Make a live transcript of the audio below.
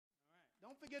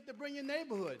Don't forget to bring your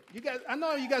neighborhood. I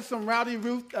know you got some rowdy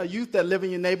youth that live in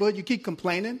your neighborhood. You keep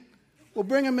complaining. Well,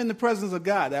 bring them in the presence of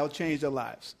God. That will change their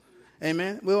lives.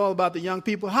 Amen. We're all about the young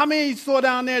people. How many saw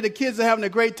down there the kids are having a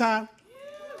great time?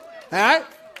 All right.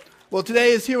 Well,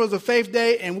 today is Heroes of Faith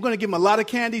Day, and we're going to give them a lot of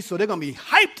candy, so they're going to be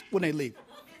hyped when they leave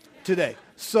today.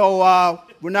 So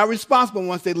we're not responsible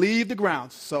once they leave the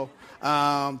grounds. So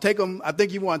take them. I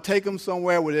think you want to take them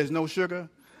somewhere where there's no sugar,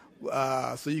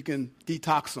 so you can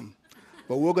detox them.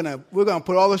 But we're gonna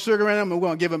put all the sugar in them, and we're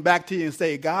gonna give them back to you and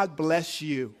say, God bless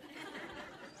you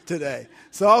today.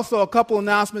 So also a couple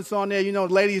announcements on there. You know,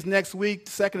 ladies, next week,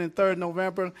 2nd and 3rd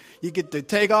November, you get to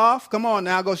take off. Come on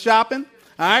now, go shopping.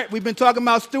 All right, we've been talking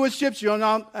about stewardships. You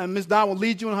know, Ms. Don will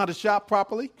lead you on how to shop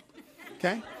properly.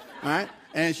 Okay, all right.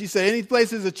 And she said, any place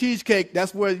there's a cheesecake,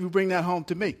 that's where you bring that home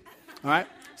to me. All right.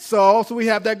 So also we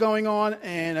have that going on,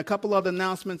 and a couple other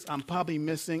announcements I'm probably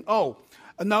missing.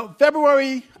 November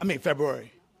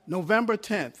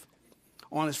 10th,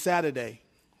 on a Saturday,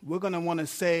 we're going to want to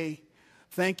say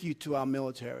thank you to our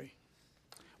military.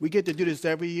 We get to do this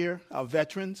every year, our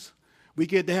veterans. We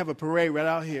get to have a parade right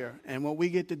out here, and what we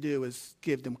get to do is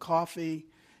give them coffee,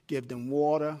 give them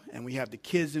water, and we have the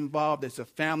kids involved. It's a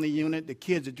family unit. The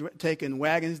kids are taking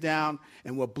wagons down,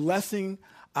 and we're blessing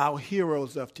our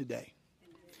heroes of today.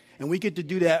 And we get to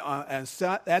do that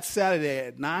that Saturday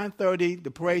at 9:30.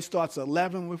 The parade starts at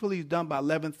 11. We're really done by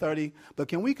 11:30. But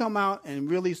can we come out and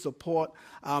really support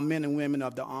our men and women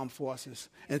of the armed forces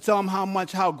and tell them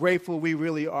how grateful we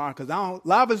really are? Because a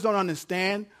lot of us don't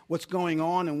understand what's going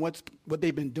on and what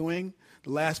they've been doing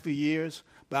the last few years.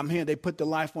 But I'm hearing they put their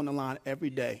life on the line every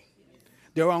day.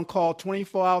 They're on call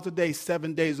 24 hours a day,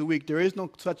 7 days a week. There is no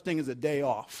such thing as a day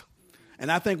off.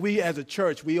 And I think we as a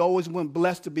church, we always want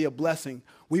blessed to be a blessing.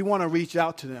 We want to reach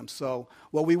out to them. So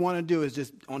what we want to do is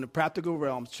just on the practical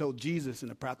realm, show Jesus in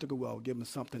the practical world, give them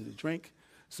something to drink,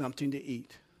 something to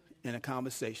eat, and a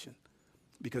conversation.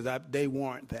 Because they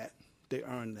warrant that. They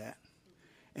earn that.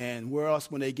 And where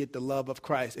else when they get the love of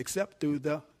Christ except through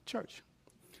the church?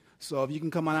 So if you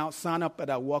can come on out, sign up at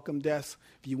our welcome desk.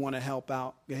 If you want to help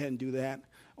out, go ahead and do that.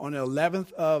 On the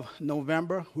 11th of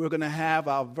November, we're going to have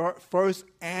our first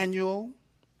annual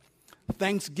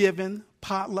Thanksgiving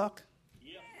potluck.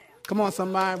 Yeah. Come on,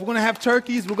 somebody. We're going to have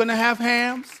turkeys. We're going to have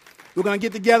hams. We're going to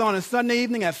get together on a Sunday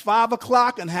evening at 5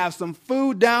 o'clock and have some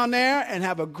food down there and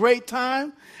have a great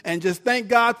time. And just thank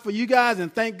God for you guys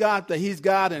and thank God that He's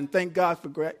God and thank God for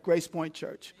Grace Point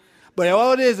Church. But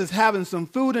all it is having some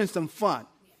food and some fun.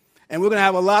 And we're going to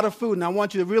have a lot of food. And I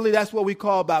want you to really, that's what we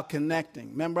call about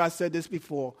connecting. Remember I said this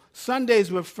before. Sundays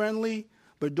we're friendly,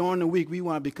 but during the week we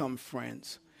want to become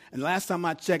friends. And last time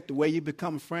I checked, the way you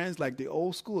become friends, like the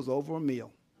old school, is over a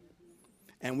meal.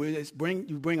 And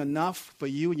you bring enough for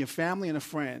you and your family and a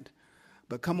friend.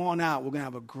 But come on out. We're going to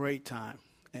have a great time.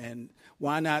 And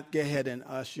why not get ahead and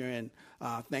usher in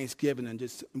Thanksgiving and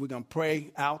we're going to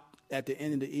pray out at the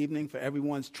end of the evening for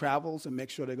everyone's travels and make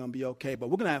sure they're going to be okay. But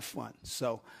we're going to have fun.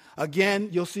 So, again,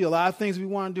 you'll see a lot of things we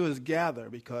want to do is gather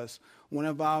because one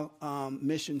of our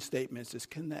mission statements is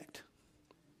connect.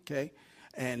 Okay?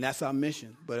 And that's our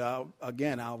mission. But,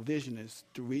 our vision is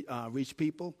to reach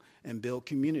people and build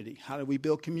community. How do we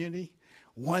build community?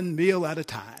 One meal at a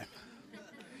time.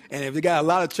 And if you got a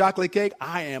lot of chocolate cake,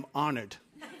 I am honored.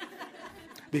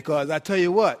 Because I tell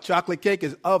you what, chocolate cake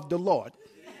is of the Lord.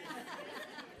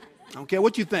 I don't care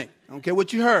what you think. I don't care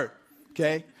what you heard.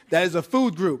 Okay? That is a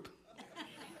food group.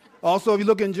 Also, if you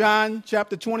look in John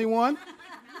chapter 21,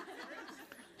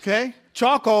 okay,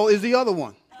 charcoal is the other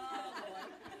one.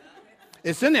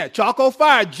 It's in there. Charcoal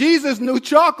fire. Jesus knew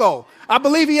charcoal. I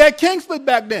believe he had Kingsford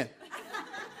back then.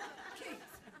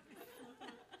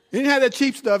 He didn't have that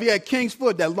cheap stuff. He had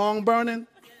Kingsford, that long burning.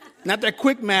 Not that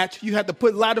quick match. You had to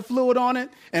put a lot of fluid on it.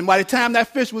 And by the time that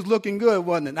fish was looking good,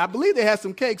 wasn't it? I believe they had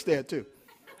some cakes there too.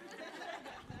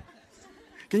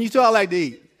 Can you tell I like to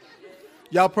eat?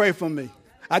 Y'all pray for me.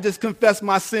 I just confess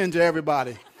my sin to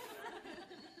everybody.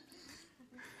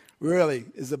 Really,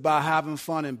 it's about having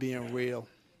fun and being real.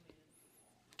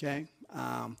 Okay?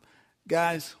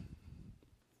 Guys,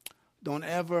 don't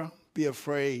ever be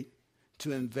afraid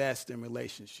to invest in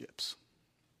relationships.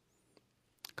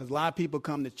 Because a lot of people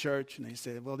come to church and they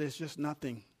say, well, there's just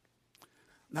nothing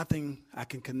I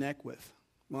can connect with.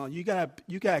 Well, you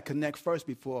gotta connect first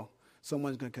before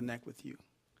someone's going to connect with you.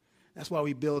 That's why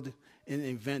we build in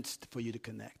events for you to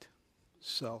connect.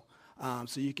 So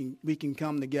we can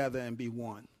come together and be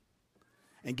one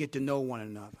and get to know one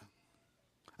another.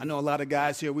 I know a lot of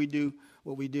guys here,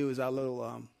 what we do is our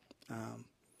little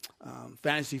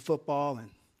fantasy football, and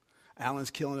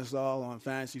Alan's killing us all on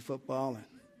fantasy football. And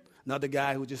Another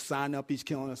guy who just signed up, he's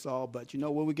killing us all. But you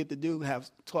know what we get to do?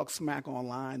 Talk smack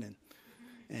online,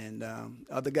 and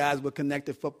other guys with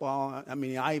Connected Football. I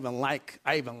mean, I even like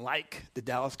the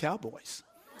Dallas Cowboys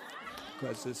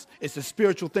because it's a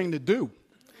spiritual thing to do.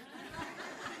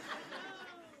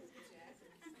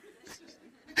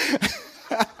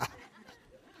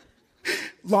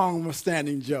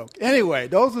 Long-standing joke. Anyway,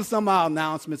 those are some of our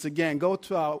announcements. Again, go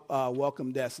to our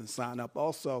welcome desk and sign up.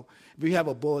 Also, if you have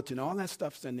a bulletin, all that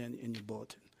stuff's in your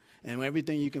bulletin. And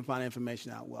everything, you can find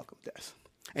information out welcome desk.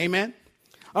 Amen?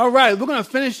 All right, we're going to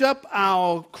finish up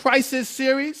our crisis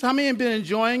series. How many have been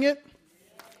enjoying it?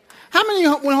 How many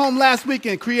went home last week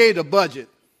and created a budget?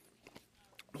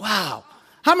 Wow.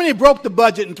 How many broke the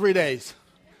budget in 3 days?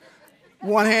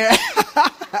 One hand.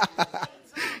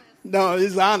 No,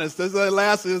 it's honest.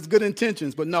 It's good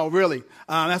intentions, but no, really.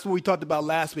 That's what we talked about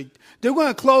last week. They're going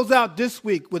to close out this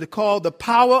week with called the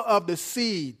power of the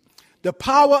seed. The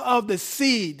power of the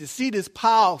seed. The seed is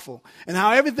powerful. And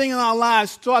how everything in our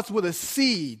lives starts with a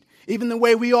seed. Even the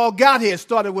way we all got here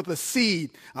started with a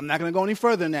seed. I'm not going to go any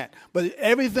further than that. But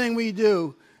everything we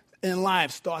do in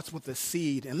life starts with a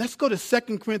seed. And let's go to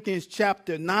 2 Corinthians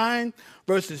chapter 9,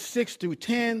 verses 6 through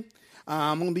 10.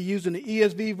 I'm going to be using the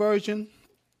ESV version.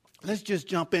 Let's just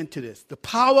jump into this. The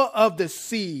power of the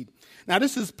seed. Now,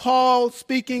 this is Paul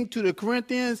speaking to the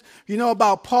Corinthians. You know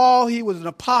about Paul. He was an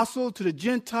apostle to the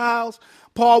Gentiles.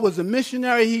 Paul was a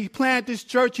missionary. He planted this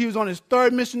church. He was on his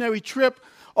third missionary trip.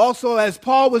 Also, as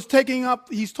Paul was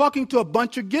he's talking to a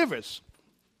bunch of givers.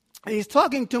 And he's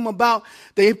talking to them about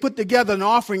they put together an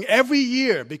offering every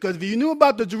year. Because if you knew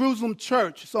about the Jerusalem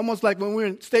church, it's almost like when we were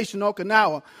in Station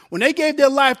Okinawa. When they gave their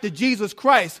life to Jesus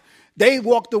Christ, they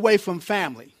walked away from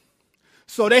family.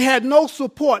 So they had no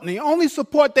support, and the only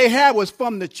support they had was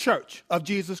from the church of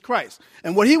Jesus Christ.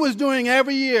 And what he was doing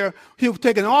every year, he would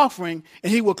take an offering,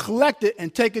 and he would collect it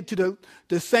and take it to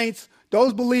the saints,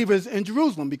 those believers in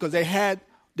Jerusalem, because they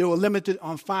were limited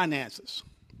on finances.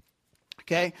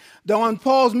 Okay? Though on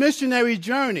Paul's missionary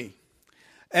journey,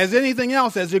 as anything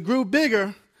else, as it grew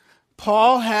bigger,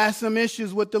 Paul had some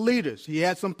issues with the leaders. He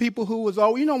had some people who was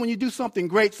always, when you do something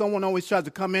great, someone always tries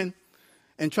to come in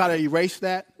and try to erase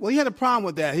that. Well, he had a problem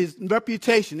with that. His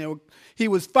reputation. He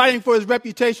was fighting for his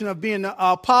reputation of being an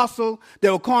apostle. They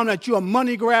were calling that you a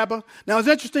money grabber. Now, it's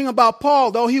interesting about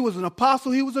Paul, though he was an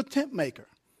apostle, he was a tent maker.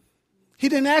 He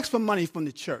didn't ask for money from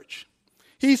the church.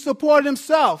 He supported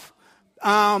himself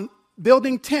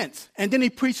building tents, and then he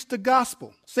preached the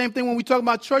gospel. Same thing when we talk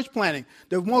about church planting.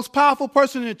 The most powerful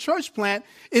person in a church plant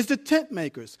is the tent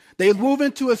makers. They move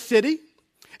into a city,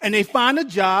 and they find a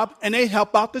job, and they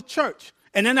help out the church.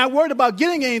 And they're not worried about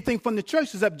getting anything from the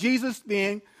church except Jesus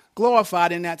being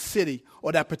glorified in that city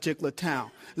or that particular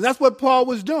town. And that's what Paul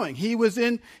was doing. He was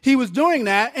doing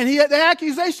that, and he had the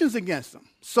accusations against him.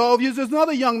 So there's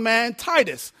another young man,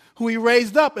 Titus, who he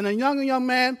raised up, and a young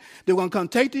man, they were going to come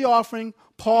take the offering.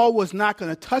 Paul was not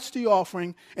going to touch the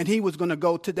offering, and they were going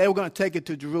to take it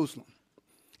to Jerusalem.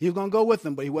 He was going to go with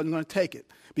them, but he wasn't going to take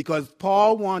it because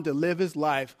Paul wanted to live his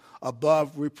life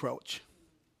above reproach.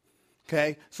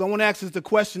 Okay, someone asked us the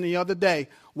question the other day,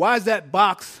 why is that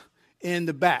box in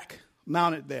the back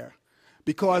mounted there?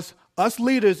 Because us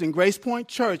leaders in Grace Point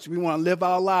Church, we want to live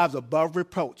our lives above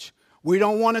reproach. We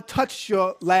don't want to touch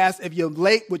your last, if you're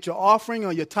late with your offering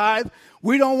or your tithe,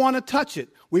 we don't want to touch it.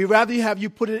 We'd rather have you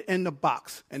put it in the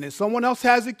box. And then someone else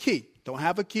has a key. Don't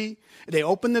have a key. They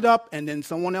open it up, and then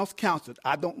someone else counts it.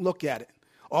 I don't look at it.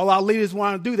 All our leaders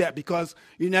want to do that because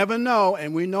you never know,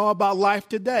 and we know about life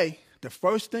today. The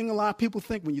first thing a lot of people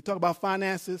think when you talk about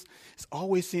finances is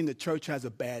always seeing the church has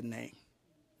a bad name.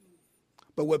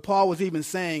 But what Paul was even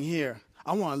saying here,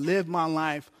 I want to live my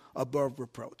life above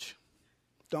reproach.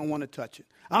 Don't want to touch it.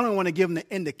 I don't want to give them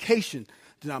the indication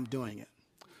that I'm doing it.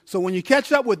 So when you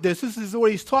catch up with this is what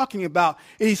he's talking about.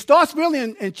 And he starts really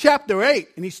in chapter 8,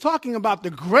 and he's talking about the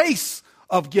grace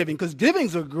of giving, because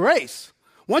giving's a grace.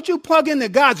 Once you plug into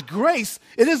God's grace,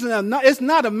 it's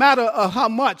not a matter of how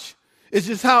much. It's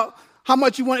just how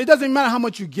much you want. It doesn't matter how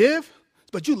much you give,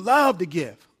 but you love to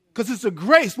give because it's a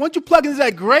grace. Once you plug into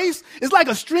that grace, it's like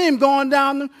a stream going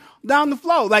down the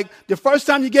flow. Like the first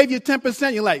time you gave you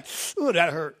 10%, you're like, ooh,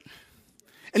 that hurt.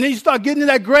 And then you start getting to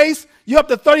that grace, you're up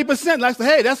to 30%. Like,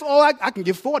 hey, that's all I can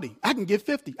give 40. I can give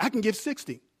 50. I can give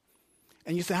 60.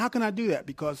 And you say, how can I do that?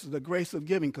 Because of the grace of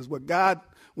giving. Because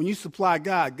when you supply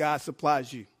God, God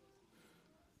supplies you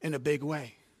in a big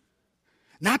way.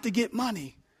 Not to get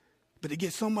money, but to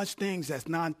get so much things that's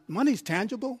money's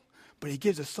tangible, but he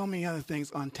gives us so many other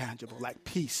things untangible, like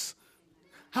peace.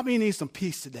 How many need some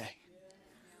peace today?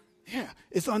 Yeah,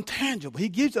 it's untangible. He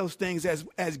gives those things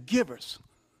as givers.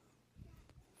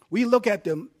 We look at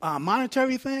the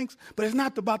monetary things, but it's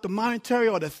not about the monetary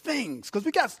or the things. Because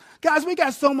we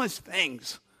got so much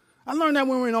things. I learned that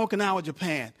when we were in Okinawa,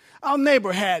 Japan. Our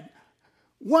neighbor had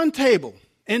one table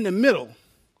in the middle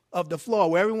of the floor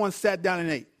where everyone sat down and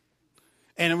ate,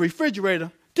 and a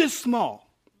refrigerator this small.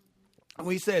 And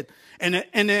we said, and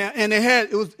they had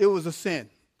it was a sin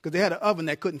because they had an oven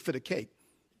that couldn't fit a cake.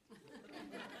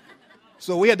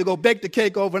 So we had to go bake the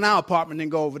cake over in our apartment and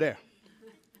go over there.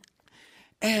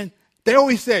 And they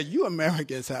always said, "You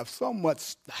Americans have so much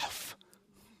stuff."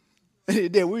 And they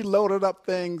did. We loaded up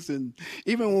things, and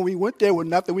even when we went there with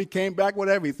nothing, we came back with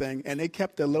everything. And they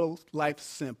kept their little life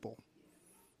simple.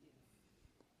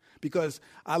 Because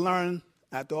I learned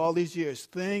after all these years,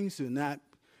 things do not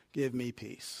give me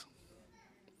peace.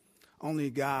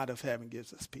 Only God of heaven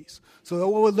gives us peace. So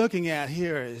what we're looking at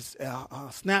here is a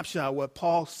snapshot of what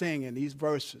Paul's saying in these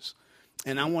verses.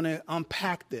 And I want to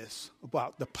unpack this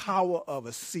about the power of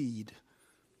a seed.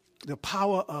 The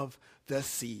power of the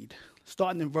seed.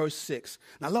 Starting in verse 6.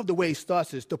 And I love the way he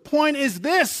starts this. The point is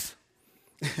this.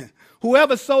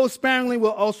 Whoever sows sparingly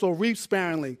will also reap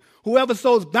sparingly. Whoever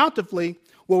sows bountifully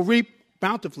will reap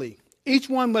bountifully. Each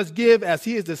one must give as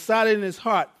he has decided in his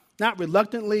heart, not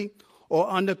reluctantly or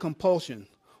under compulsion.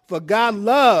 For God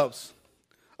loves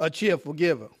a cheerful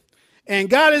giver. And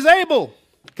God is able.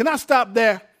 Can I stop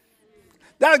there?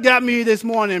 That got me this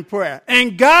morning in prayer.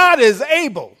 And God is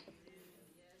able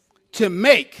to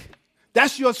make.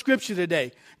 That's your scripture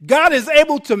today. God is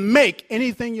able to make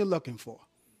anything you're looking for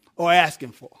or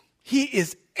asking for. He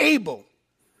is able.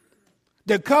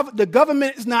 The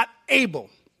government is not able.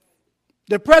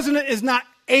 The president is not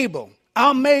able.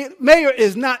 Our mayor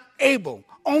is not able.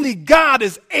 Only God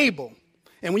is able.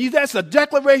 And when that's a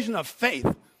declaration of faith.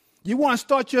 You want to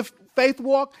start your faith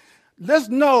walk? Let's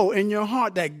know in your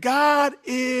heart that God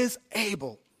is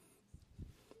able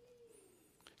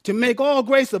to make all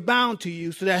grace abound to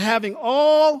you so that having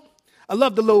all, I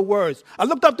love the little words. I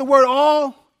looked up the word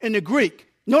all in the Greek.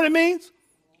 You know what it means?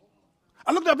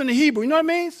 I looked up in the Hebrew. You know what it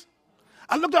means?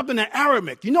 I looked up in the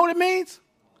Aramaic. You know what it means?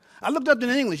 I looked up in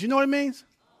the English. You know what it means?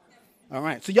 All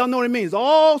right. So y'all know what it means.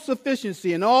 All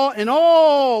sufficiency in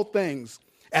all things.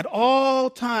 At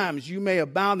all times you may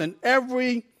abound in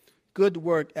every good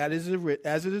work as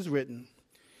it is written.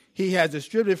 He has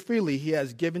distributed freely. He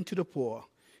has given to the poor.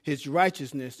 His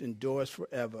righteousness endures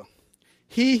forever.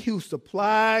 He who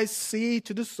supplies seed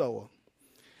to the sower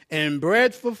and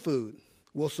bread for food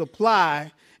will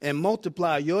supply and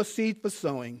multiply your seed for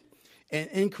sowing and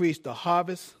increase the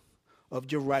harvest of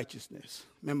your righteousness.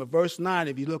 Remember verse 9,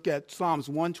 if you look at Psalms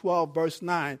 112, verse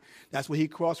 9, that's where he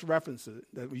cross-references it.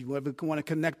 That you want to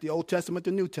connect the Old Testament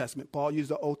to New Testament. Paul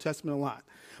used the Old Testament a lot.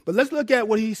 But let's look at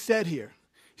what he said here.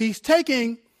 He's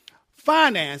taking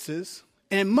finances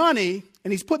and money,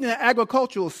 and he's putting in an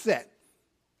agricultural set.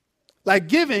 Like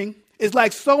giving is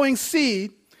like sowing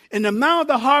seed, and the amount of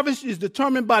the harvest is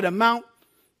determined by the amount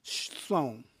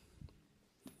sown.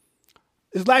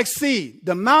 It's like seed.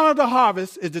 The amount of the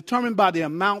harvest is determined by the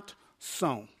amount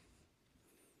sown.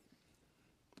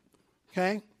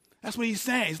 Okay? That's what he's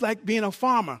saying. It's like being a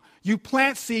farmer. You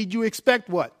plant seed, you expect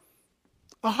what?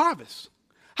 A harvest.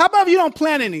 How about if you don't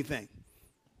plant anything?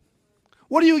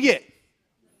 What do you get?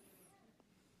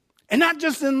 And not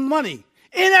just in money,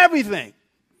 in everything.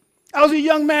 I was a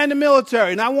young man in the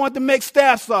military, and I wanted to make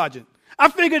staff sergeant. I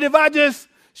figured if I just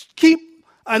keep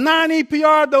a 9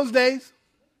 EPR those days,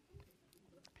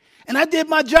 and I did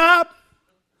my job,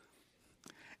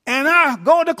 and I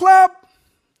go to the club,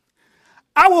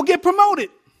 I will get promoted.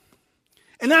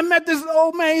 And I met this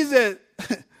old man. He said,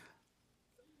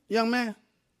 young man,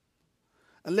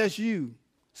 unless you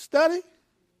study,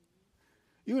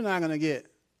 you're not going to get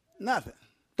nothing.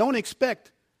 Don't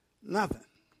expect nothing.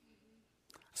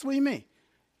 That's what he mean.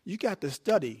 You got to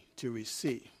study to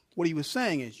receive. What he was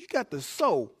saying is you got to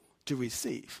sow to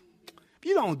receive. If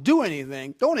you don't do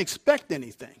anything, don't expect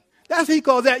anything. That's what he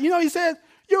calls that. You know, he said,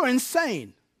 you're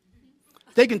insane.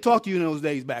 They can talk to you in those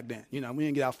days back then. You know, we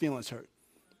didn't get our feelings hurt.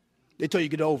 They tell you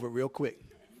to get over it real quick.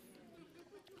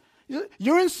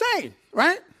 You're insane,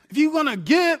 right? If you're going to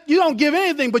give, you don't give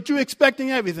anything, but you're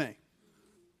expecting everything.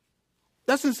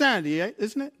 That's insanity,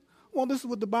 isn't it? Well, this is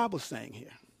what the Bible's saying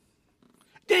here.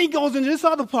 Then he goes into this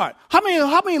other part. How many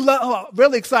are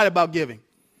really excited about giving?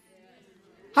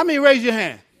 How many raise your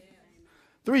hand?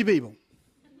 3 people.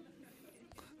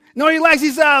 No,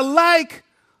 he said, I like,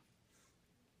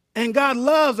 and God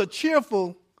loves a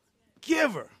cheerful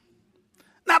giver.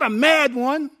 Not a mad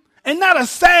one, and not a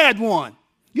sad one.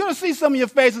 You're going to see some of your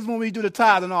faces when we do the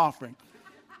tithe and offering.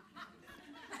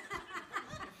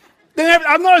 Then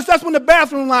I've noticed that's when the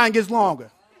bathroom line gets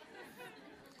longer.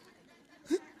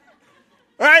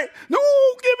 Right? No,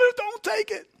 give it, don't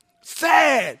take it.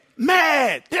 Sad,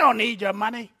 mad. They don't need your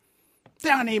money. They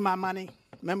don't need my money.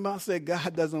 Remember I said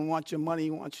God doesn't want your money, he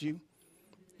wants you.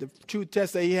 The true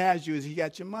test that he has you is he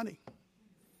got your money.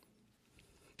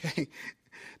 Okay.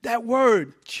 That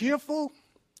word, cheerful,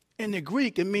 in the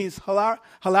Greek, it means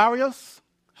hilarious.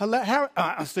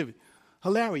 Hilarious.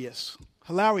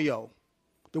 Hilario.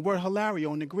 The word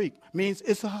hilario in the Greek means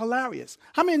it's hilarious.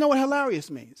 How many know what hilarious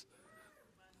means?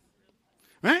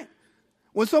 Right?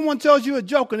 When someone tells you a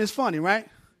joke and it's funny, right?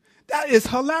 That is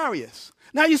hilarious.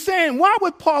 Now you're saying, why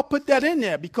would Paul put that in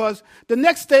there? Because the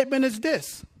next statement is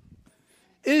this.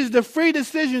 It is the free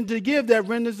decision to give that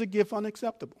renders a gift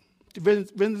unacceptable.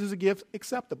 Renders a gift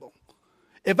acceptable.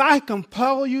 If I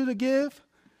compel you to give,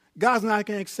 God's not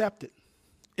going to accept it.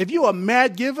 If you're a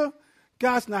mad giver,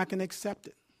 God's not going to accept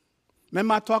it.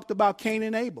 Remember I talked about Cain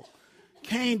and Abel.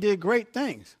 Cain did great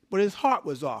things, but his heart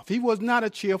was off. He was not a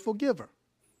cheerful giver.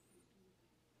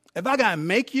 If I got to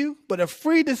make you, but a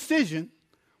free decision,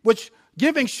 which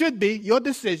giving should be your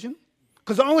decision,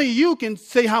 because only you can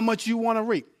say how much you want to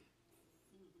reap.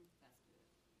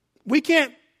 We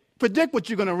can't predict what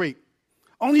you're going to reap.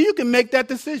 Only you can make that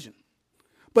decision.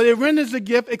 But it renders the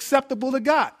gift acceptable to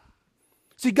God.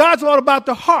 See, God's all about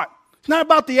the heart. It's not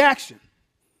about the action.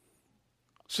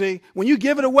 See, when you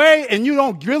give it away and you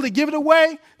don't really give it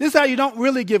away, this is how you don't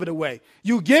really give it away.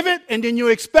 You give it and then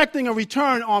you're expecting a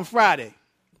return on Friday.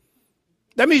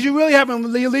 That means you really haven't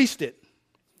released it.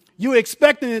 You're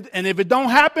expecting it, and if it don't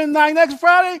happen like next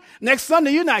Friday, next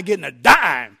Sunday, you're not getting a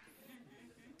dime.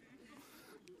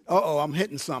 Uh-oh, I'm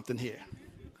hitting something here.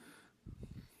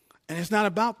 And it's not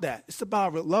about that. It's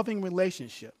about a loving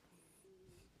relationship.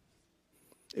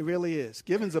 It really is.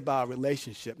 Giving's about a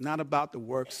relationship, not about the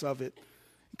works of it.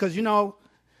 Because,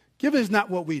 giving is not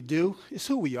what we do. It's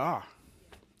who we are.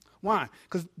 Why?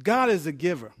 Because God is a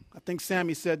giver. I think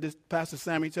Sammy said this, Pastor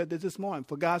Sammy said this morning.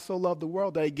 For God so loved the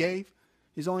world that he gave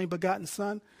his only begotten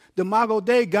son. The Imago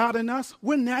Dei, God in us,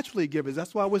 we're naturally givers.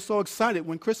 That's why we're so excited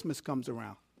when Christmas comes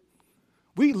around.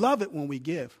 We love it when we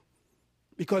give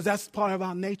because that's part of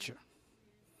our nature.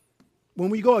 When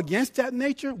we go against that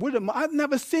nature, I've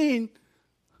never seen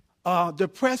a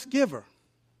depressed giver.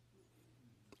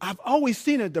 I've always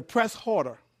seen a depressed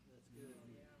hoarder.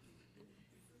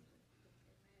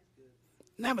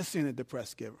 Never seen a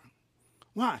depressed giver.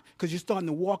 Why? Because you're starting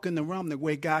to walk in the realm the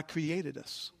way God created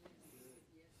us.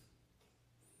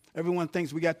 Everyone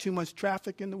thinks we got too much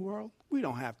traffic in the world. We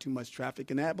don't have too much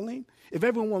traffic in Abilene. If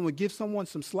everyone would give someone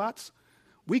some slots,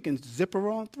 we can zip her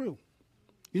on through.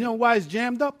 You know why it's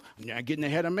jammed up? You're not getting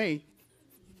ahead of me.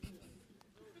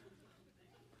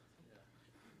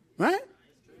 Right?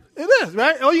 It is,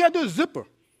 right? All you got to do is zip her.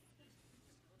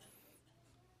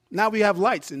 Now we have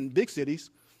lights in big cities,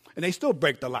 and they still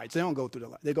break the lights. They don't go through the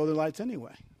lights. They go to the lights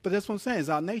anyway. But that's what I'm saying. It's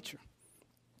our nature.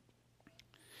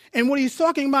 And what he's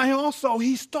talking about here also,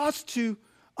 he starts to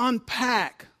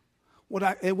unpack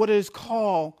what is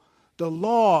called the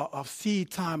law of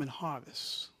seed time and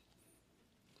harvest.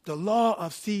 The law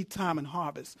of seed time and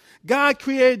harvest. God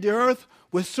created the earth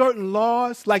with certain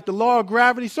laws, like the law of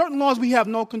gravity. Certain laws we have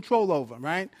no control over,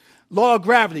 right? Law of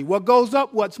gravity. What goes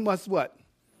up, must what?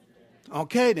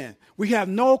 Okay, then. We have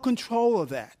no control of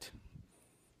that.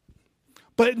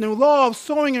 But in the law of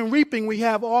sowing and reaping, we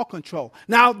have all control.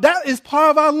 Now, that is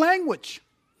part of our language.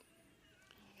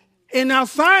 And our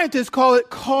scientists call it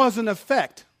cause and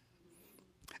effect.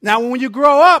 Now, when you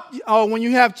grow up, or when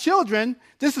you have children,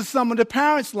 this is some of the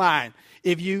parents' line.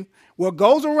 What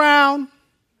goes around,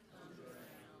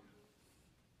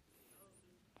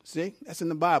 see, that's in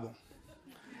the Bible.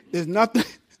 There's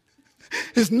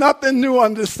nothing new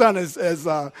under the sun,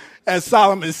 as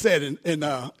Solomon said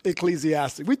in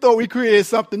Ecclesiastes. We thought we created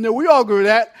something new. We all agree with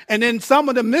that. And then some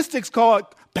of the mystics call it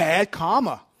bad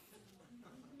karma.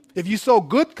 If you sow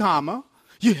good karma,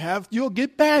 you'll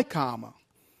get bad karma.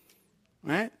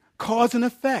 Right? Cause and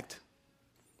effect.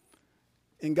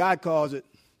 And God calls it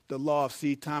the law of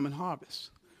seed time and harvest.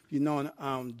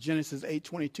 In Genesis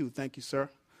 8:22. Thank you, sir.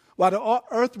 While the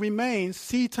earth remains,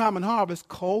 seed time and harvest,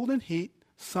 cold and heat,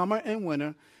 summer and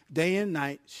winter, day and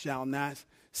night shall not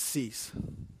cease.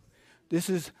 This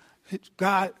is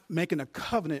God making a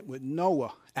covenant with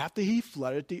Noah after he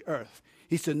flooded the earth.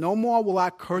 He said, no more will I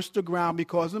curse the ground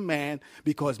because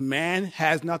man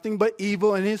has nothing but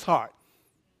evil in his heart.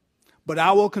 But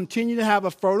I will continue to have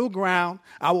a fertile ground.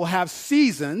 I will have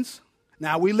seasons.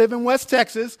 Now, we live in West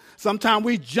Texas. Sometimes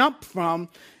we jump from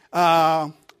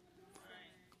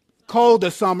cold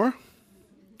to summer.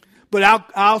 But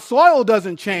our soil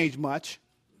doesn't change much.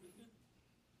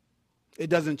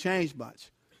 It doesn't change much.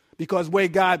 Because the way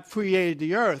God created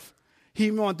the earth,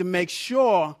 He wanted to make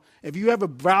sure, if you ever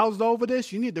browsed over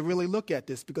this, you need to really look at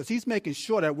this because he's making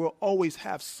sure that we'll always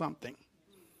have something.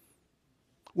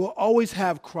 We'll always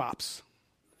have crops.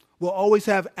 We'll always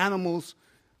have animals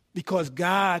because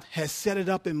God has set it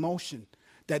up in motion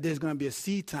that there's going to be a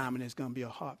seed time and there's going to be a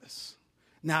harvest.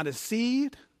 Now the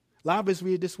seed, a lot of us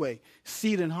read it this way,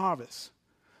 seed and harvest.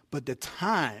 But the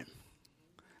time,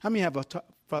 how many have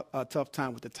a tough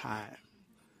time with the time?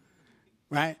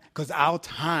 Right? Because our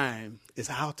time is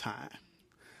our time.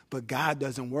 But God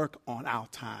doesn't work on our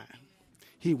time.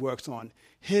 He works on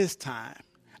his time.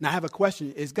 Now I have a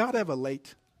question. Is God ever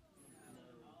late?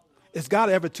 Is God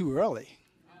ever too early?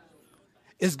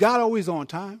 Is God always on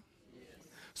time?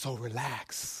 So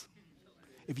relax.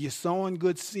 If you're sowing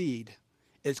good seed,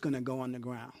 it's going to go on the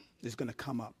ground. It's going to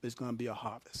come up. It's going to be a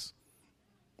harvest.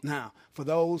 Now, for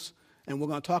those, and we're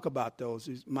going to talk about those,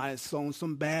 who might have sown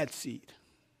some bad seed.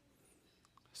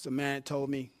 Some man told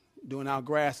me doing our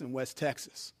grass in West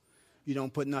Texas, you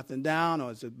don't put nothing down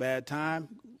or it's a bad time,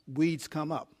 weeds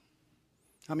come up.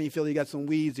 How many feel you got some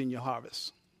weeds in your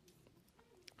harvest?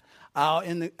 Our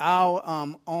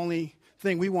only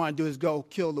thing we want to do is go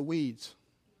kill the weeds.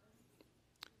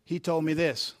 He told me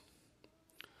this: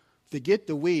 forget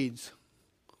the weeds,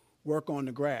 work on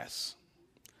the grass.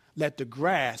 Let the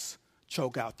grass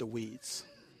choke out the weeds.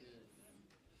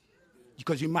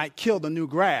 Because you might kill the new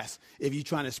grass if you're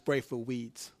trying to spray for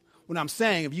weeds. What I'm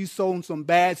saying, if you sown some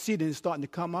bad seed and it's starting to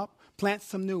come up, plant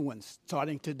some new ones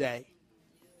starting today.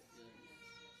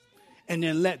 And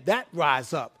then let that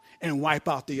rise up and wipe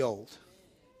out the old.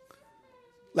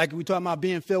 Like we're talking about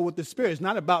being filled with the Spirit. It's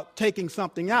not about taking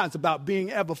something out. It's about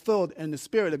being ever filled in the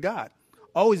Spirit of God.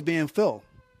 Always being filled.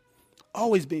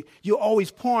 Always be. You're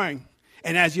always pouring.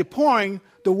 And as you're pouring,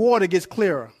 the water gets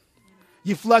clearer.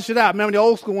 You flush it out. Remember the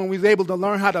old school when we was able to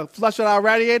learn how to flush out our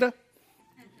radiator?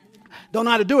 Don't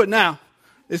know how to do it now.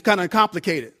 It's kind of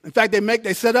complicated. In fact,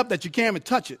 they set up that you can't even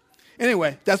touch it.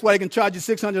 Anyway, that's why they can charge you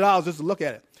 $600 just to look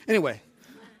at it. Anyway,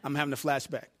 I'm having a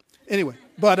flashback. Anyway,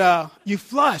 but you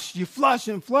flush,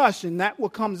 and that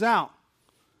what comes out.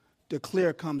 The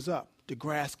clear comes up. The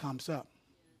grass comes up.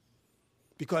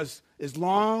 Because as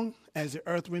long as the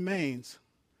earth remains,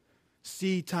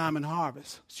 seed time and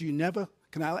harvest. So you never,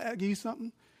 can I give you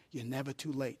something? You're never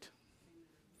too late.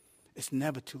 It's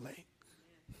never too late.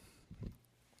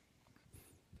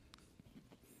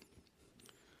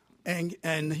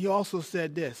 And he also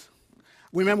said this.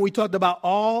 Remember we talked about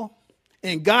all,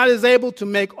 and God is able to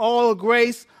make all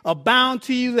grace abound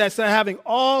to you, that's having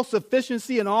all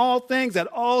sufficiency in all things at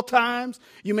all times.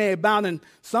 You may abound in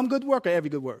some good work or every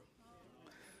good work.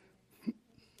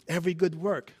 Every good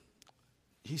work.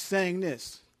 He's saying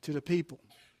this to the people.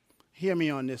 Hear me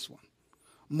on this one.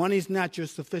 Money's not your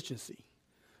sufficiency.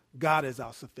 God is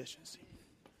our sufficiency.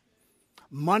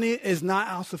 Money is not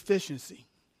our sufficiency.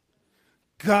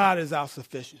 God is our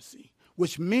sufficiency,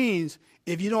 which means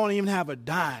if you don't even have a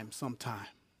dime sometime,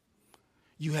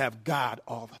 you have God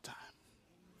all the time.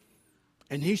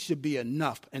 And he should be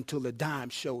enough until the dime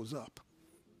shows up.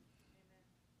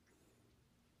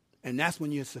 And that's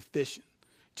when you're sufficient.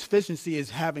 Sufficiency is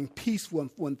having peace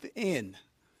within,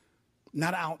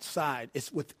 not outside.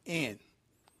 It's within.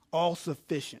 All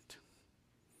sufficient.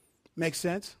 Make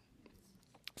sense?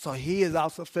 So he is our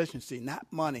sufficiency, not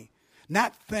money,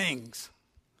 not things.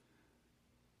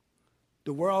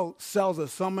 The world sells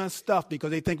us so much stuff because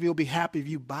they think we'll be happy if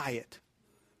you buy it.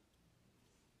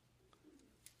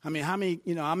 I mean, how many,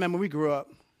 I remember we grew up,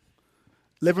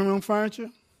 living room furniture,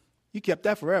 you kept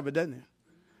that forever, didn't you?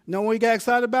 Know what we got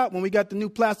excited about? When we got the new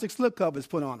plastic slip covers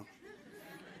put on them.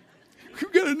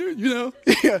 We got a new,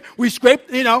 yeah, we scraped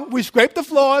the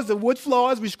floors, the wood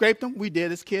floors, we scraped them. We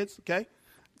did as kids, okay?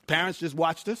 Parents just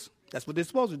watched us. That's what they're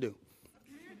supposed to do.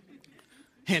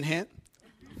 Hint, hint.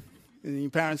 And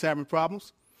your parents having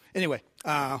problems. Anyway,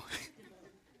 and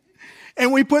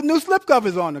we put new slip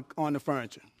covers on the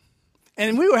furniture.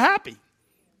 And we were happy.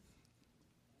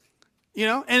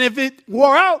 And if it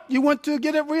wore out, you went to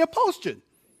get it reupholstered.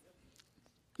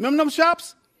 Remember them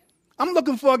shops? I'm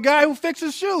looking for a guy who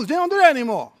fixes shoes. They don't do that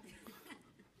anymore.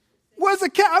 Where's the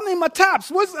cat? I need my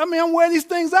tops. I'm wearing these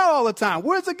things out all the time.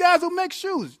 Where's the guys who make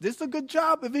shoes? This is a good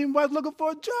job. If anybody's looking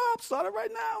for a job, start it right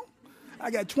now. I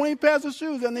got 20 pairs of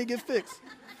shoes that need to get fixed.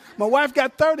 My wife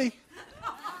got 30.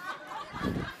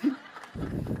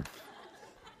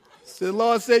 So the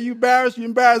Lord said, you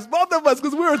embarrassed both of us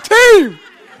because we're a team.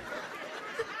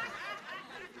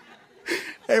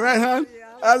 Hey, right, hon?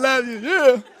 I love you.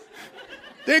 Yeah.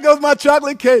 There goes my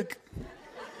chocolate cake.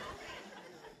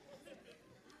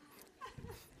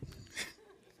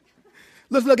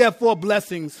 Let's look at 4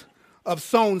 blessings of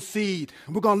sown seed.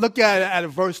 We're going to look at it at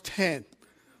verse 10.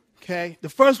 Okay? The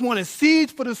first one is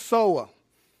seeds for the sower.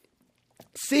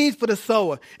 Seeds for the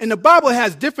sower. And the Bible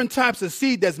has different types of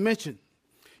seed that's mentioned.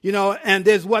 You know, and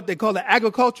there's what they call the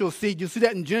agricultural seed. You see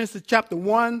that in Genesis chapter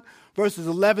 1, verses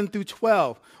 11 through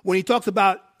 12, when he talks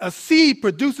about a seed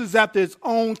produces after its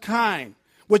own kind,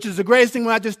 which is the greatest thing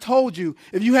when I just told you.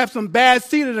 If you have some bad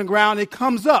seed in the ground, it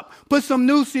comes up. Put some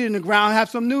new seed in the ground, have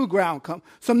some new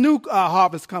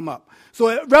harvest come up. So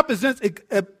it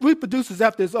reproduces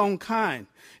after its own kind.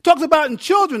 It talks about in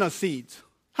children are seeds.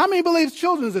 How many believes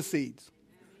children are seeds?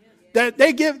 That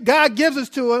God gives us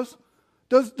to us,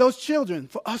 those children,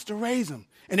 for us to raise them.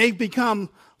 And they become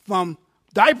from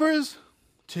diapers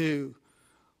to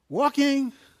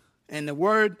walking and the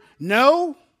word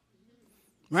no,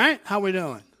 right? How we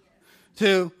doing?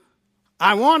 To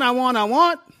I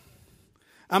want.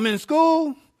 I'm in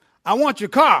school. I want your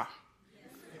car.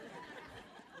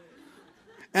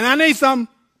 And I need some.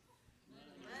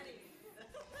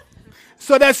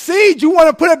 So that seed, you want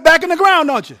to put it back in the ground,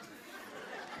 don't you?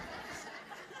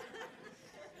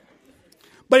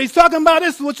 But he's talking about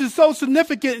this, which is so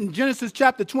significant in Genesis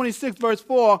chapter 26, verse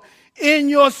 4. In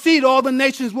your seed, all the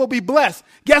nations will be blessed.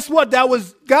 Guess what? That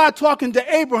was God talking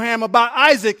to Abraham about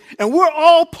Isaac, and we're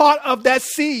all part of that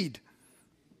seed.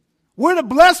 We're the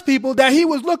blessed people that he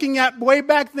was looking at way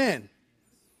back then.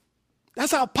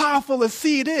 That's how powerful a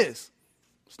seed is.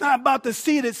 It's not about the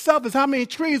seed itself, it's how many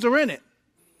trees are in it.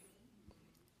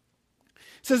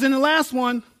 It says in the last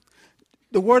one,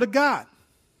 the word of God.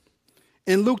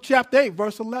 In Luke chapter 8,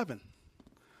 verse 11,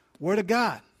 word of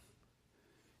God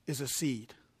is a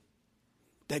seed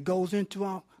that goes into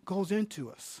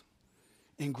us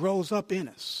and grows up in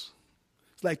us.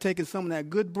 It's like taking some of that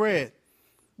good bread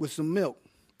with some milk.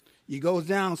 It goes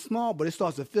down small, but it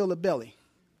starts to fill the belly.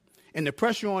 And the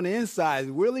pressure on the inside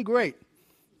is really great.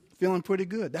 Feeling pretty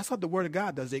good. That's what the word of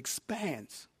God does. It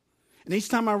expands. And each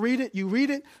time you read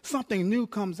it, something new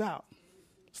comes out.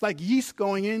 It's like yeast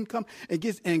going in,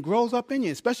 and grows up in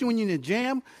you. Especially when you're in a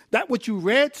jam, that what you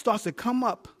read starts to come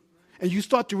up, and you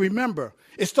start to remember.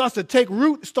 It starts to take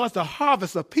root. It starts to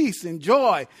harvest of peace and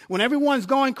joy. When everyone's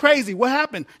going crazy, what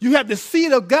happened? You have the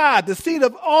seed of God, the seed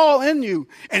of all in you,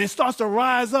 and it starts to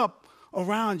rise up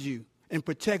around you and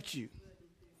protect you.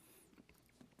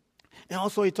 And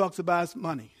also he talks about his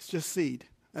money. It's just seed.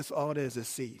 That's all it is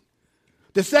seed.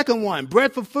 The second one,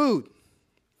 bread for food.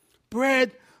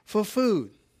 Bread for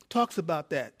food. Talks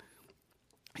about that.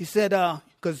 He said,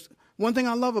 because one thing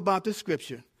I love about this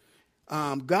scripture,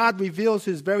 God reveals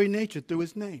his very nature through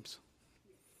his names.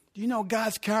 Do you know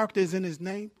God's character is in his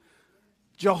name?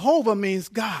 Jehovah means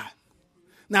God.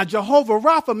 Now, Jehovah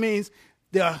Rapha means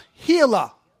the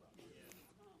healer.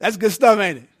 That's good stuff,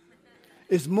 ain't it?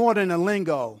 It's more than a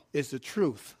lingo. It's the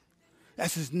truth.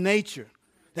 That's his nature.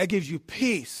 That gives you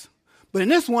peace. But in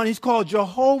this one, he's called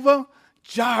Jehovah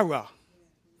Jireh.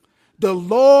 The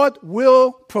Lord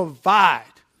will provide.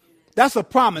 That's a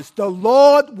promise. The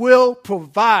Lord will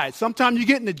provide. Sometimes you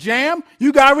get in the jam,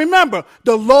 you got to remember,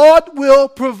 the Lord will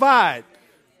provide.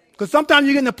 Because sometimes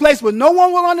you get in a place where no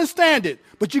one will understand it,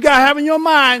 but you got to have in your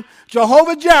mind,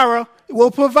 Jehovah Jireh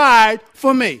will provide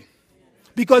for me.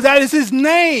 Because that is his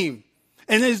name.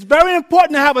 And it's very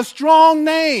important to have a strong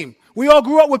name. We all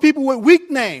grew up with people with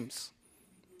weak names,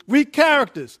 weak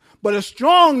characters, but a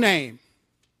strong name.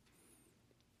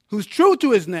 Who's true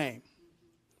to his name.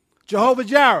 Jehovah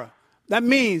Jireh. That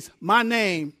means my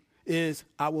name is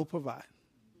I will provide.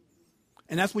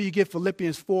 And that's where you get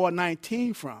Philippians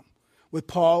 4:19 from, where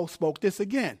Paul spoke this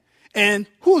again. And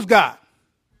who's God?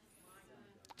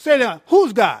 Say that.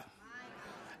 Who's God?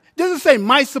 Does it say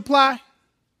might supply?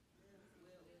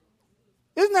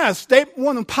 Isn't that a statement,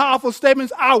 one of the powerful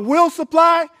statements? I will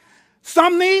supply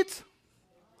some needs.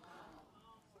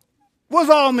 What does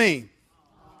all mean?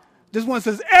 This one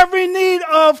says, every need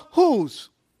of whose?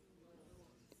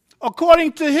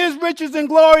 According to his riches and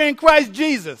glory in Christ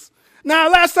Jesus. Now,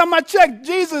 last time I checked,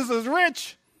 Jesus is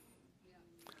rich.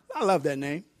 I love that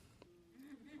name.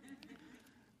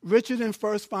 Richer than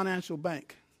First Financial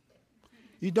Bank.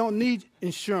 You don't need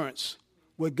insurance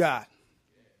with God.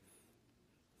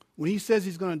 When he says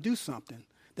he's going to do something,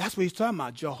 that's what he's talking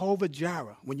about, Jehovah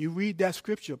Jireh. When you read that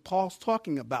scripture, Paul's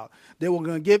talking about they were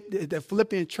going to give, the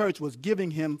Philippian church was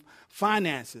giving him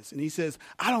finances. And he says,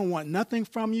 I don't want nothing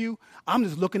from you. I'm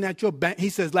just looking at your bank. He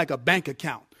says, like a bank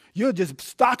account. You're just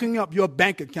stocking up your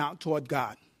bank account toward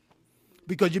God.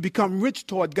 Because you become rich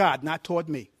toward God, not toward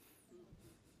me.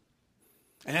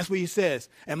 And that's what he says.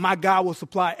 And my God will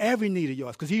supply every need of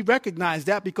yours. Because he recognized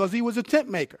that because he was a tent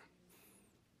maker.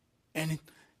 And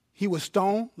he was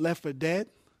stoned, left for dead.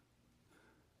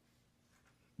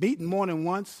 beaten more than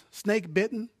once, snake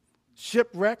bitten,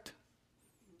 shipwrecked.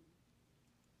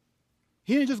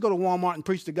 He didn't just go to Walmart and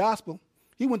preach the gospel.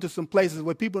 He went to some places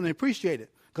where people didn't appreciate it.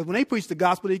 Because when they preach the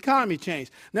gospel, the economy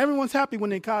changed. And everyone's happy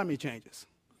when the economy changes.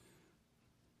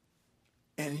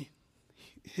 And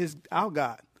our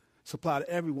God supplied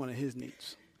every one of his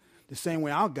needs. The same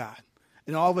way our God.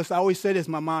 And all of us, I always say this,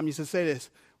 my mom used to say this,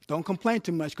 don't complain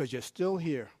too much because you're still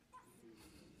here.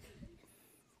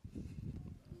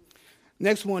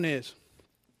 Next one is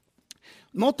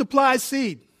multiplied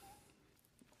seed.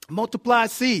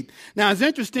 Multiplied seed. Now, it's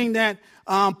interesting that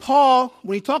Paul,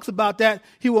 when he talks about that,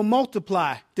 he will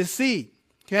multiply the seed.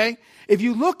 Okay? If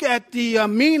you look at the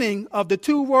meaning of the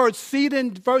two words seed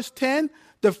in verse 10,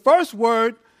 the first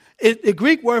word is the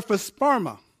Greek word for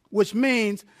sperma, which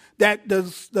means that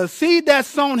the seed that's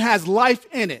sown has life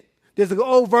in it. There's an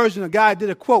old version, a guy did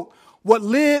a quote,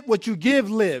 what you give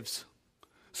lives.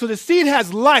 So the seed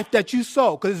has life that you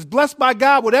sow because it's blessed by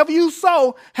God. Whatever you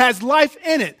sow has life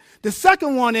in it. The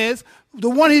second one is the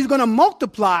one he's going to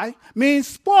multiply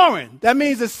means sporin. That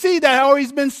means the seed that has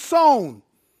already been sown.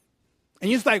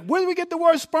 And you're just like, where do we get the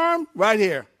word sperm? Right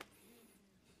here.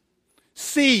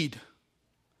 Seed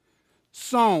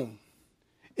sown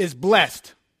is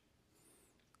blessed.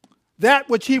 That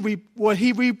which he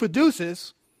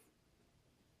reproduces,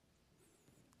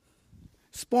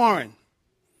 sporin.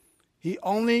 He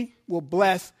only will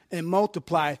bless and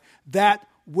multiply that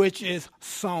which is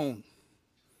sown.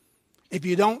 If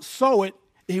you don't sow it,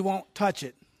 he won't touch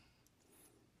it.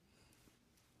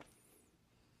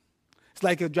 It's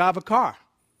like you drive a car.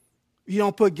 If you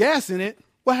don't put gas in it,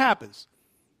 what happens?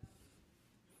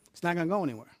 It's not going to go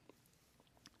anywhere.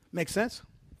 Make sense?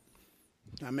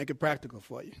 I'll make it practical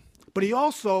for you. But he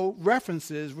also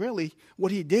references, really,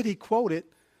 what he did. He quoted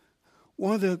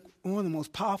one of the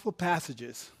most powerful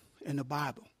passages in the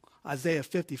Bible, Isaiah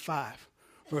 55,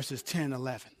 verses 10 and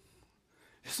 11.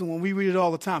 So when we read it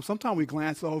all the time, sometimes we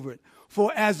glance over it.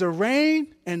 For as the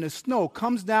rain and the snow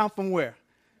comes down from where?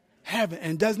 Heaven,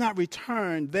 and does not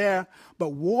return there, but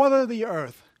water the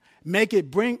earth,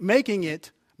 making it,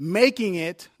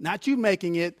 not you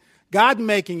making it, God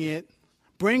making it,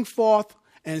 bring forth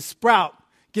and sprout,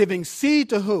 giving seed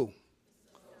to who?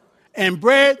 And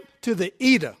bread to the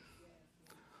eater.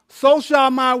 So shall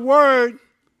my word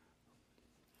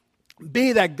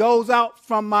be that goes out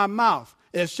from my mouth.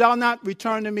 It shall not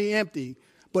return to me empty,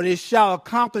 but it shall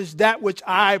accomplish that which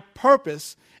I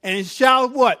purpose, and it shall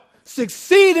what?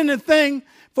 Succeed in the thing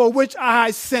for which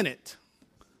I sent it.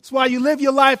 That's why you live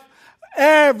your life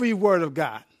every word of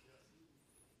God.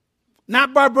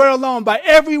 Not by bread alone, by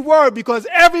every word, because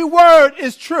every word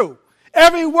is true.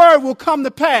 Every word will come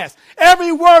to pass.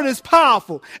 Every word is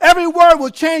powerful. Every word will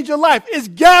change your life. It's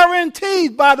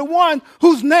guaranteed by the one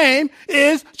whose name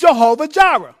is Jehovah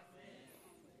Jireh.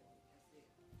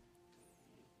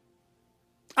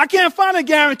 I can't find a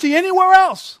guarantee anywhere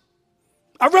else.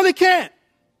 I really can't.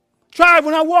 Try it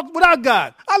when I walk without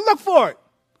God. I look for it.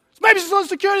 Maybe Social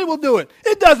Security will do it.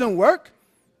 It doesn't work.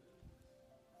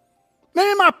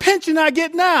 Maybe my pension I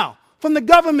get now from the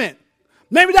government,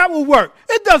 maybe that will work.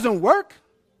 It doesn't work.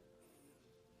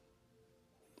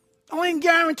 Only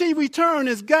guaranteed return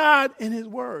is God and his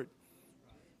word.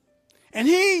 And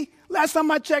last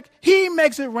time I checked, he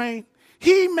makes it rain.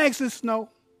 He makes it snow.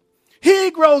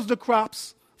 He grows the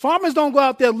crops. Farmers don't go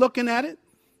out there looking at it.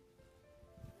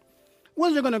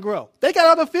 When's it going to grow? They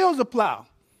got other fields to plow.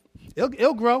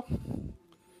 It'll grow.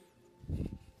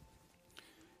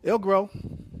 It'll grow.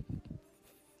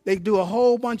 They do a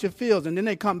whole bunch of fields, and then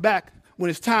they come back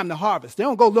when it's time to harvest. They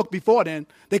don't go look before then.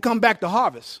 They come back to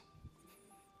harvest.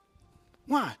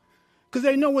 Why? Because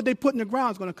they know what they put in the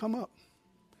ground is going to come up.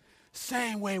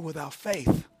 Same way with our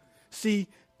faith. See,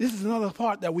 this is another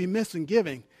part that we miss in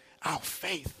giving. Our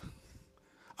faith.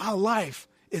 Our life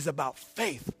is about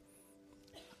faith.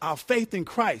 Our faith in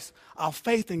Christ. Our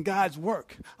faith in God's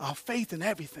work. Our faith in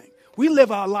everything. We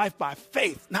live our life by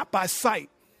faith, not by sight.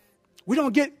 We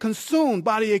don't get consumed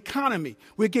by the economy.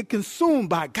 We get consumed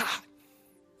by God.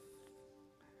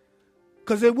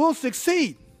 Because it will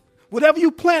succeed. Whatever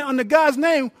you plant under God's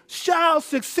name shall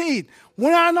succeed.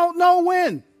 When I don't know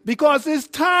when. Because there's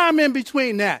time in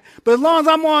between that. But as long as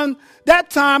I'm on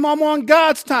that time, I'm on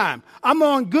God's time. I'm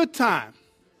on good time.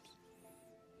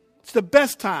 It's the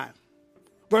best time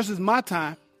versus my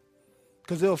time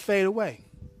because it'll fade away.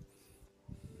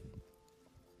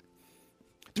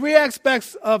 3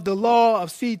 aspects of the law of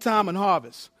seed time and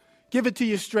harvest. Give it to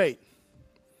you straight.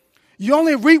 You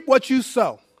only reap what you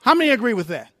sow. How many agree with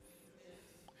that?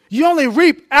 You only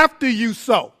reap after you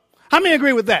sow. How many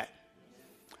agree with that?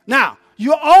 Now,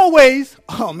 you always,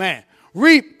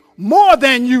 reap more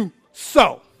than you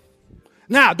sow.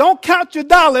 Now, don't count your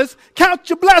dollars, count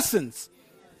your blessings.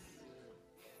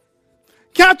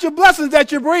 Count your blessings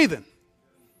that you're breathing.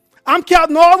 I'm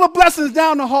counting all the blessings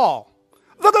down the hall.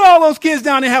 Look at all those kids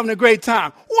down there having a great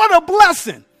time. What a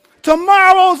blessing.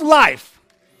 Tomorrow's life.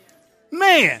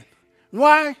 Man,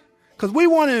 why? Because we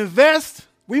want to invest.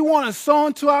 We want to sow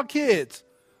into our kids.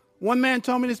 One man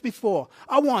told me this before.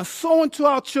 I want to sow into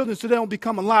our children so they don't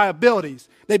become liabilities.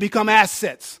 They become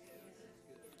assets.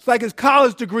 It's like his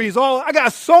college degrees. I got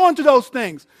to sow into those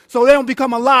things so they don't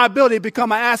become a liability,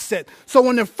 become an asset. So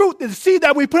when the fruit, the seed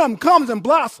that we put them comes and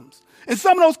blossoms. And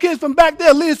some of those kids from back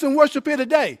there lead us in worship here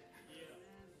today.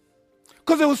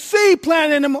 Because it was seed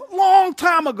planted in them a long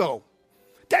time ago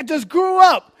that just grew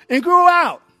up and grew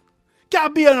out. Got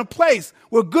to be in a place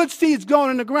where good seed's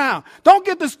going in the ground. Don't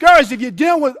get discouraged if you're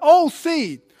dealing with old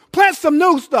seed. Plant some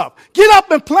new stuff. Get up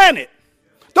and plant it.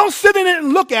 Don't sit in it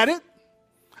and look at it.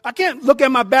 I can't look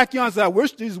at my backyard and say, I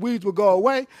wish these weeds would go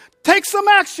away. Take some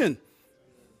action.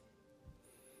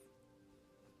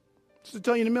 Just to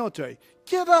tell you in the military,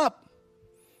 get up.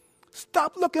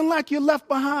 Stop looking like you're left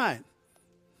behind.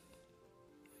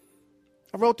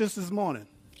 I wrote this morning.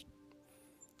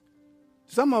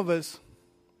 Some of us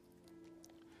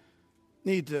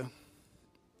need to,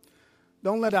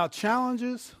 don't let our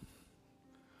challenges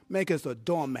make us a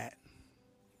doormat.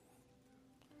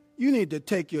 You need to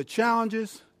take your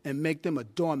challenges and make them a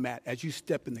doormat as you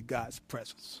step into God's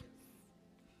presence.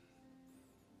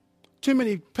 Too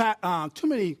many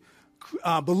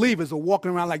believers are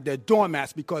walking around like they're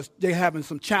doormats because they're having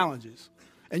some challenges.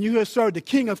 And you here serve the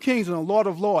King of Kings and the Lord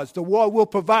of Lords. The Lord will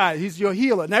provide. He's your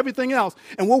healer and everything else.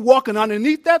 And we're walking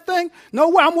underneath that thing? No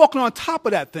way. I'm walking on top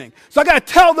of that thing. So I got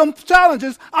to tell them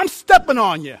challenges, I'm stepping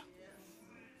on you.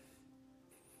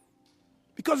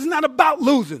 Because it's not about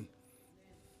losing.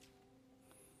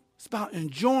 It's about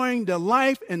enjoying the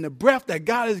life and the breath that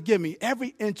God has given me,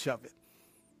 every inch of it.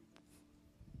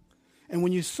 And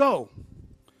when you sow,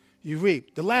 you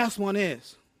reap. The last one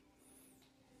is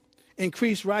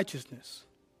increase righteousness.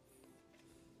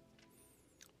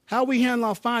 How we handle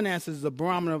our finances is a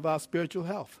barometer of our spiritual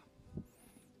health.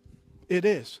 It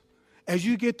is. As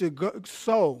you get to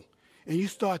sow and you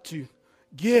start to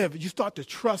give, you start to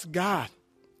trust God.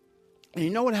 And you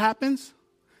know what happens?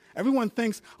 Everyone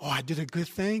thinks, oh, I did a good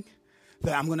thing,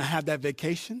 that I'm going to have that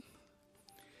vacation.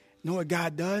 You know what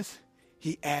God does?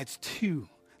 He adds to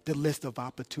the list of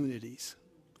opportunities.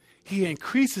 He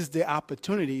increases the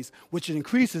opportunities, which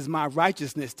increases my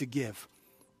righteousness to give.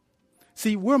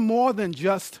 See, we're more than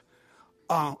just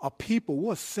a people.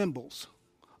 We're symbols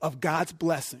of God's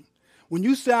blessing. When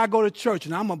you say I go to church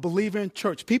and I'm a believer in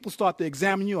church, people start to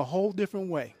examine you a whole different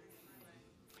way.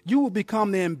 You will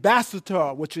become the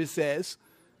ambassador, which it says,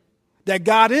 that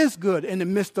God is good in the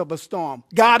midst of a storm.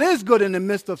 God is good in the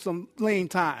midst of some lean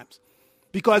times.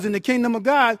 Because in the kingdom of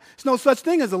God, there's no such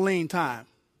thing as a lean time.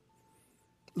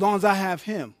 As long as I have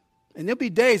him. And there'll be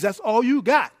days, that's all you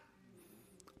got.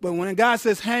 But when God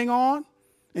says, hang on,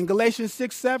 in Galatians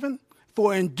 6:7,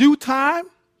 for in due time,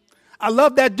 I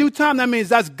love that due time. That means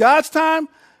that's God's time.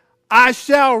 I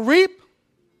shall reap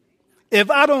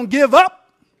if I don't give up.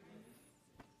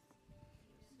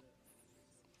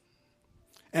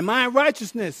 And my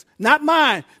righteousness, not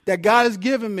mine, that God has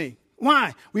given me.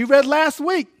 Why? We read last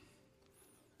week.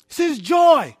 It's his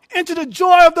joy. Enter the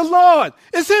joy of the Lord.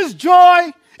 It's his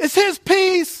joy. It's his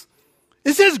peace.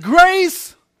 It's his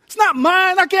grace. It's not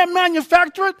mine. I can't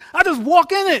manufacture it. I just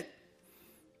walk in it.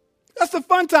 That's the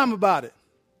fun time about it.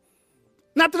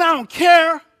 Not that I don't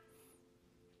care,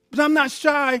 but I'm not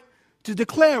shy to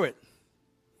declare it.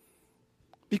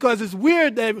 Because it's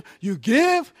weird that you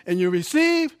give and you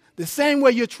receive the same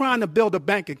way you're trying to build a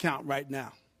bank account right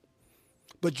now.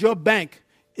 But your bank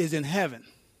is in heaven.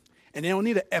 And they don't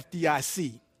need an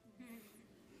FDIC.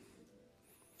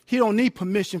 He don't need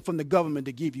permission from the government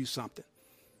to give you something.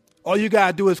 All you got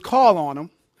to do is call on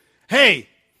him. Hey,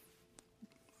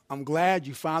 I'm glad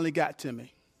you finally got to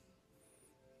me.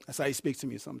 That's how he speaks to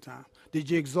me sometimes. Did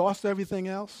you exhaust everything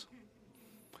else?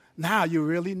 Now you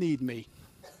really need me.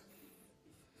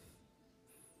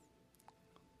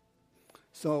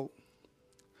 So,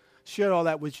 share all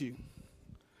that with you.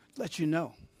 Let you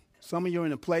know. Some of you are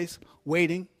in a place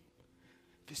waiting.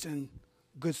 If it's in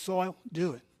good soil,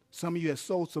 do it. Some of you have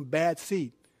sowed some bad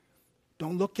seed.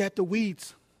 Don't look at the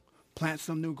weeds. Plant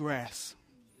some new grass.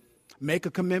 Make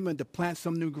a commitment to plant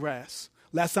some new grass.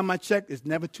 Last time I checked, it's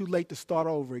never too late to start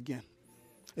over again.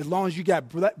 As long as you got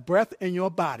breath in your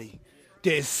body,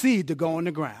 there's seed to go in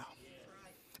the ground.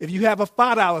 If you have a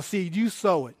 $5 seed, you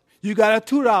sow it. You got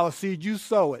a $2 seed, you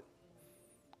sow it.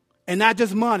 And not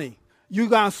just money. You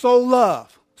got to sow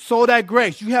love. Sow that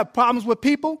grace. You have problems with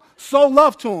people, sow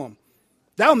love to them.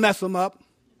 That'll mess them up.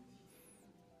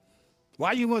 Why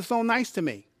are you so nice to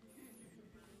me?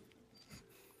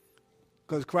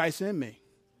 Because Christ in me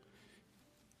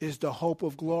is the hope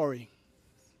of glory.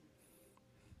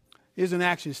 Here's an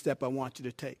action step I want you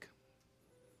to take.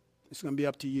 It's going to be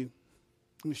up to you.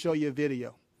 I'm going to show you a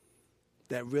video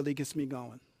that really gets me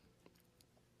going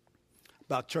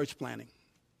about church planting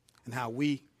and how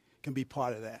we can be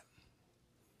part of that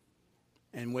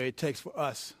and where it takes for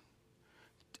us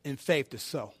in faith to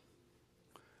sow.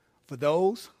 For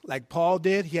those, like Paul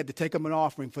did, he had to take up an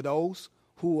offering for those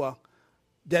who are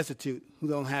destitute, who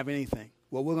don't have anything.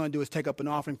 What we're going to do is take up an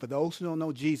offering for those who don't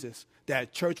know Jesus, that a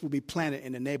church will be planted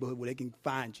in the neighborhood where they can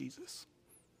find Jesus.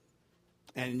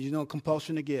 And there's no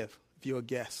compulsion to give if you're a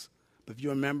guest. But if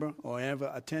you're a member or ever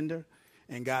a attender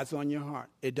and God's on your heart,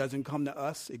 it doesn't come to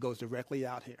us. It goes directly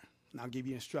out here. And I'll give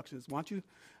you instructions.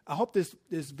 I hope this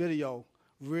video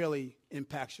really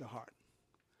impacts your heart.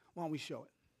 Why don't we show it?